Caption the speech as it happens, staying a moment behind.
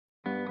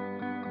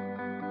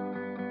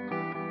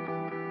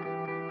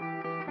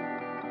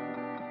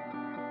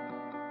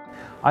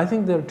I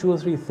think there are two or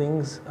three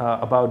things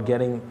about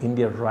getting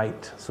India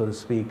right, so to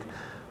speak.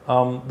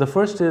 The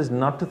first is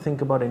not to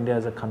think about India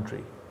as a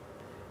country.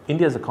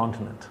 India is a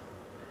continent.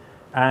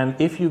 And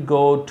if you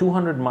go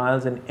 200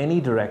 miles in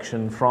any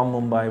direction from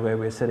Mumbai, where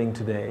we're sitting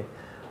today,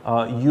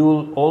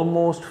 you'll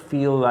almost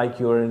feel like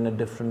you're in a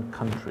different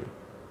country,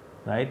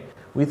 right?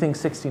 We think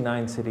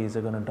 69 cities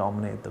are going to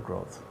dominate the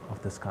growth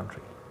of this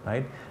country,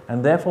 right?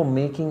 And therefore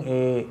making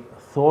a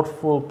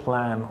thoughtful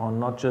plan on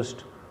not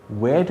just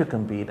where to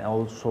compete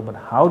also, but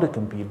how to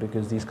compete,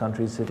 because these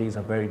countries, cities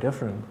are very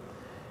different,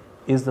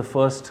 is the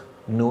first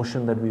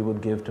notion that we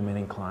would give to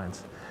many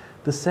clients.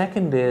 The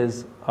second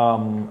is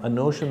a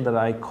notion that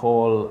I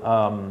call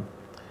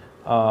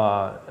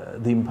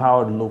the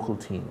empowered local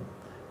team,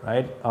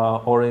 right?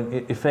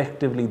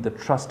 Effectively the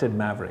trusted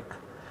maverick,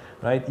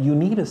 right? You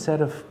need a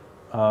set of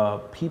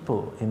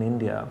people in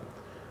India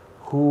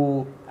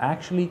who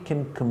actually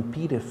can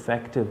compete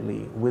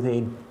effectively with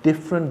a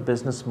different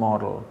business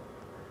model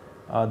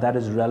that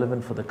is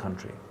relevant for the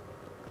country.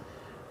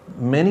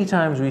 Many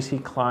times we see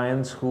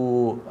clients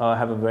who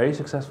have a very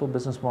successful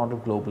business model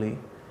globally,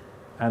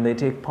 and they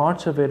take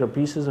parts of it or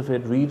pieces of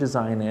it,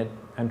 redesign it,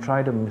 and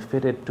try to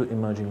fit it to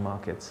emerging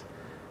markets.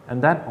 And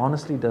that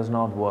honestly does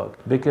not work,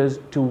 because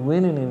to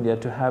win in India,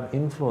 to have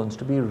influence,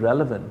 to be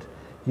relevant,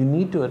 you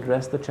need to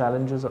address the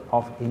challenges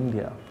of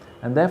India.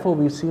 And therefore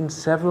we've seen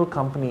several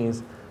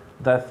companies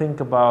that think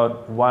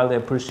about, while they're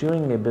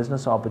pursuing a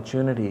business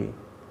opportunity,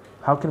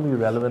 how can we be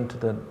relevant to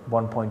the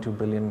 1.2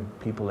 billion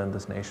people in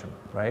this nation,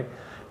 right?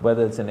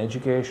 Whether it's in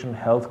education,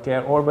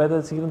 healthcare, or whether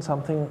it's even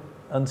something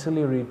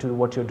ancillary to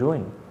what you're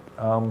doing.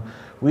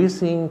 We're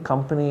seeing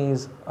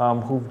companies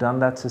who've done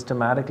that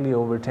systematically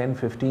over 10,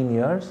 15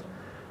 years,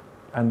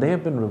 and they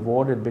have been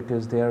rewarded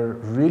because they're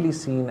really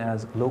seen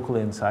as local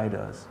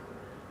insiders,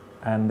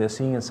 and they're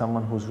seen as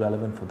someone who's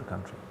relevant for the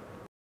country.